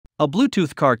A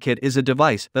Bluetooth car kit is a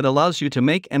device that allows you to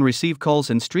make and receive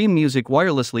calls and stream music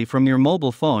wirelessly from your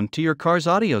mobile phone to your car's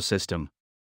audio system.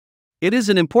 It is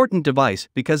an important device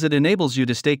because it enables you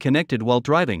to stay connected while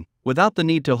driving, without the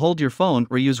need to hold your phone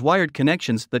or use wired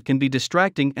connections that can be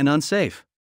distracting and unsafe.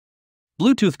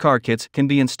 Bluetooth car kits can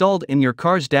be installed in your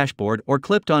car's dashboard or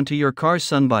clipped onto your car's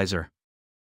sun visor.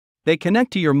 They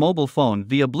connect to your mobile phone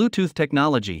via Bluetooth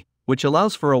technology, which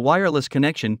allows for a wireless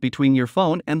connection between your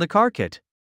phone and the car kit.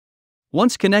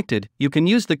 Once connected, you can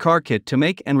use the car kit to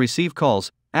make and receive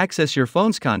calls, access your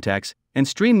phone's contacts, and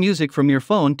stream music from your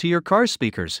phone to your car's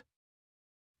speakers.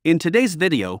 In today's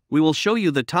video, we will show you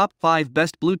the top 5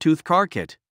 best Bluetooth car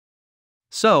kit.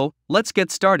 So, let's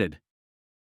get started.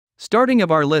 Starting of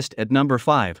our list at number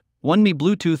 5, OneMe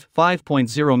Bluetooth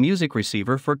 5.0 Music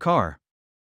Receiver for Car.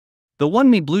 The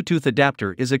OneMe Bluetooth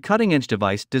adapter is a cutting-edge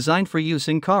device designed for use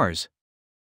in cars.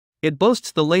 It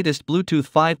boasts the latest Bluetooth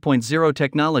 5.0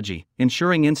 technology,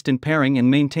 ensuring instant pairing and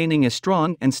maintaining a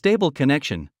strong and stable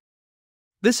connection.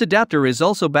 This adapter is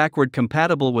also backward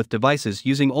compatible with devices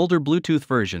using older Bluetooth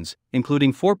versions,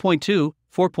 including 4.2,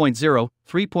 4.0,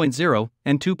 3.0,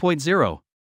 and 2.0.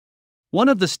 One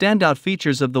of the standout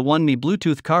features of the OneMe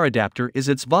Bluetooth car adapter is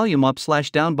its volume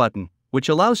up/down button, which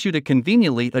allows you to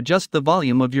conveniently adjust the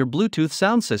volume of your Bluetooth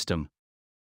sound system.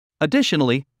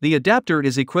 Additionally, the adapter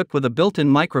is equipped with a built-in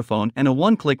microphone and a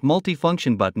one-click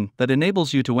multi-function button that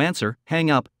enables you to answer, hang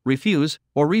up, refuse,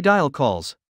 or redial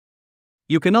calls.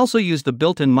 You can also use the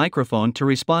built-in microphone to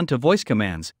respond to voice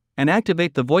commands, and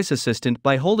activate the voice assistant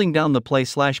by holding down the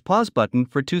play/pause button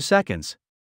for 2 seconds.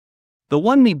 The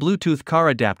OneMe Bluetooth car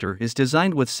adapter is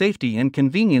designed with safety and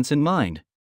convenience in mind.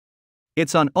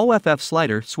 Its on/off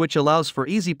slider switch allows for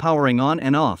easy powering on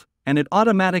and off, and it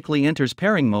automatically enters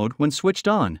pairing mode when switched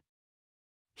on.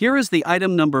 Here is the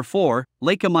item number 4,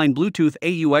 Commute Bluetooth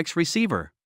AUX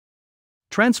Receiver.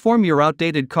 Transform your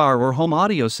outdated car or home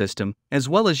audio system, as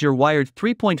well as your wired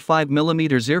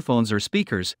 3.5mm earphones or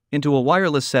speakers, into a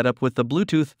wireless setup with the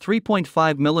Bluetooth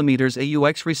 3.5mm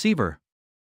AUX receiver.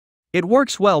 It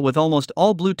works well with almost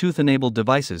all Bluetooth-enabled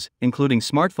devices, including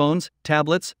smartphones,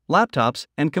 tablets, laptops,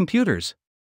 and computers.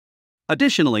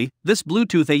 Additionally, this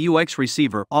Bluetooth AUX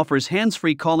receiver offers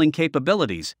hands-free calling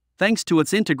capabilities, thanks to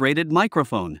its integrated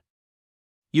microphone.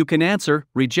 You can answer,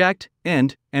 reject,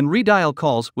 end, and redial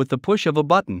calls with the push of a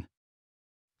button.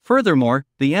 Furthermore,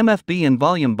 the MFB and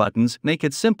volume buttons make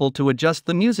it simple to adjust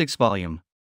the music's volume.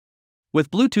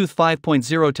 With Bluetooth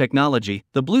 5.0 technology,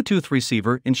 the Bluetooth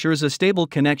receiver ensures a stable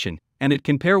connection, and it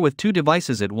can pair with 2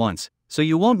 devices at once, so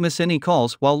you won't miss any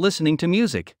calls while listening to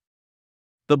music.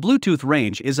 The Bluetooth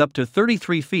range is up to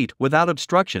 33 feet without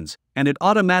obstructions, and it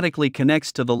automatically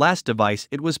connects to the last device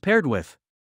it was paired with.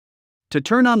 To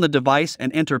turn on the device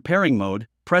and enter pairing mode,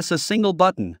 press a single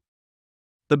button.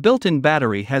 The built-in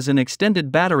battery has an extended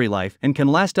battery life and can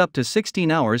last up to 16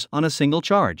 hours on a single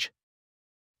charge.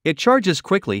 It charges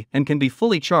quickly and can be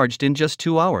fully charged in just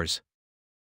 2 hours.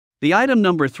 The item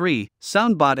number 3,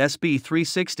 SoundBot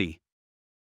SB360.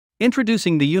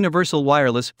 Introducing the Universal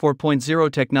Wireless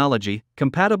 4.0 technology,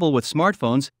 compatible with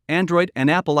smartphones, Android and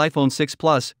Apple iPhone 6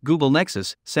 Plus, Google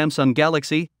Nexus, Samsung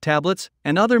Galaxy, tablets,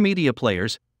 and other media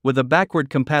players, with a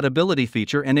backward compatibility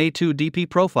feature and A2DP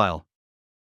profile.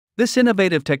 This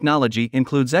innovative technology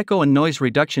includes echo and noise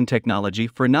reduction technology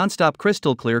for non-stop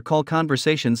crystal clear call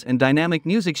conversations and dynamic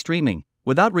music streaming,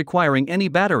 without requiring any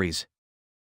batteries.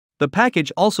 The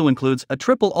package also includes a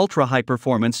triple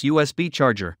ultra-high-performance USB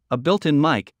charger, a built-in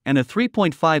mic, and a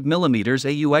 3.5mm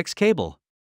AUX cable.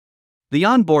 The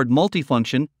onboard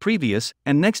multifunction, previous,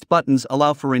 and next buttons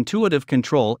allow for intuitive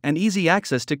control and easy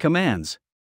access to commands.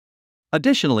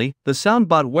 Additionally, the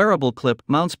SoundBot wearable clip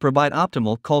mounts provide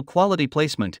optimal call quality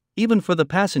placement, even for the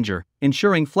passenger,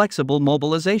 ensuring flexible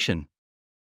mobilization.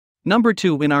 Number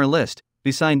 2 in our list,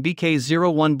 Design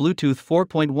BK01 Bluetooth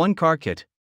 4.1 Car Kit.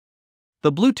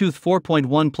 The Bluetooth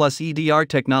 4.1 Plus EDR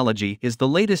technology is the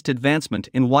latest advancement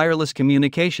in wireless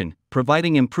communication,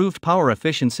 providing improved power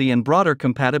efficiency and broader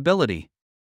compatibility.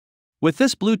 With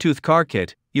this Bluetooth car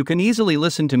kit, you can easily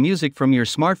listen to music from your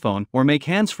smartphone or make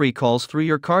hands-free calls through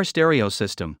your car stereo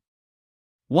system.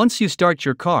 Once you start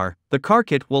your car, the car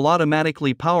kit will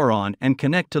automatically power on and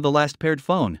connect to the last paired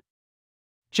phone.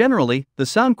 Generally, the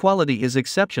sound quality is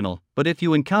exceptional, but if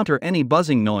you encounter any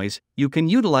buzzing noise, you can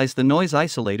utilize the noise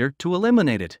isolator to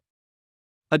eliminate it.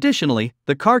 Additionally,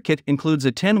 the car kit includes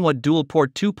a 10-watt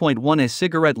dual-port 2.1A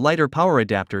cigarette lighter power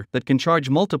adapter that can charge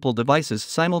multiple devices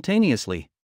simultaneously.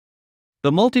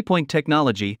 The multipoint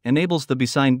technology enables the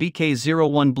Design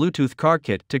BK01 Bluetooth car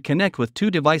kit to connect with 2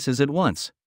 devices at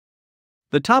once.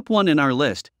 The top one in our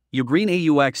list, Ugreen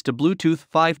AUX to Bluetooth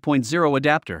 5.0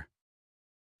 adapter.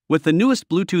 With the newest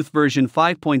Bluetooth version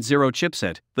 5.0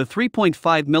 chipset, the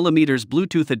 3.5mm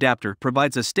Bluetooth adapter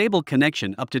provides a stable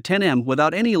connection up to 10 m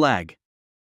without any lag.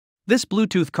 This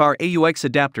Bluetooth car AUX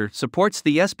adapter supports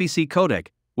the SBC codec,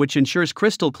 which ensures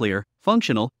crystal clear,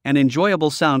 functional, and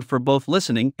enjoyable sound for both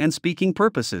listening and speaking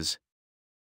purposes.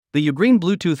 The Ugreen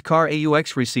Bluetooth car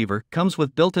AUX receiver comes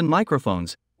with built-in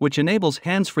microphones, which enables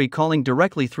hands-free calling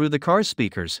directly through the car's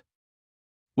speakers.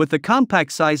 With the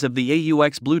compact size of the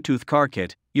AUX Bluetooth car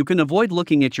kit, you can avoid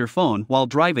looking at your phone while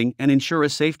driving and ensure a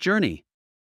safe journey.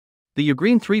 The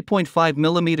Ugreen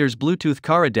 3.5mm Bluetooth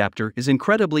car adapter is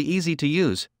incredibly easy to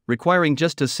use, requiring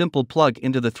just a simple plug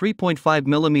into the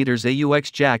 3.5mm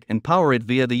AUX jack and power it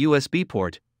via the USB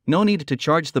port. No need to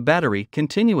charge the battery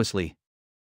continuously.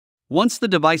 Once the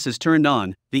device is turned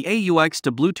on, the AUX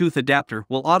to Bluetooth adapter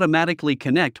will automatically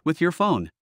connect with your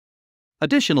phone.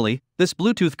 Additionally, this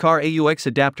Bluetooth car AUX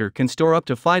adapter can store up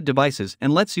to 5 devices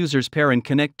and lets users pair and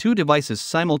connect 2 devices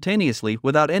simultaneously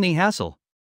without any hassle.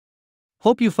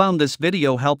 Hope you found this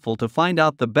video helpful to find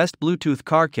out the best Bluetooth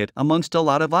car kit amongst a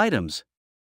lot of items.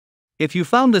 If you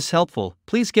found this helpful,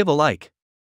 please give a like.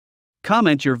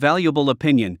 Comment your valuable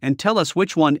opinion and tell us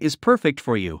which one is perfect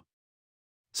for you.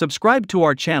 Subscribe to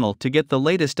our channel to get the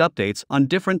latest updates on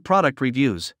different product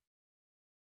reviews.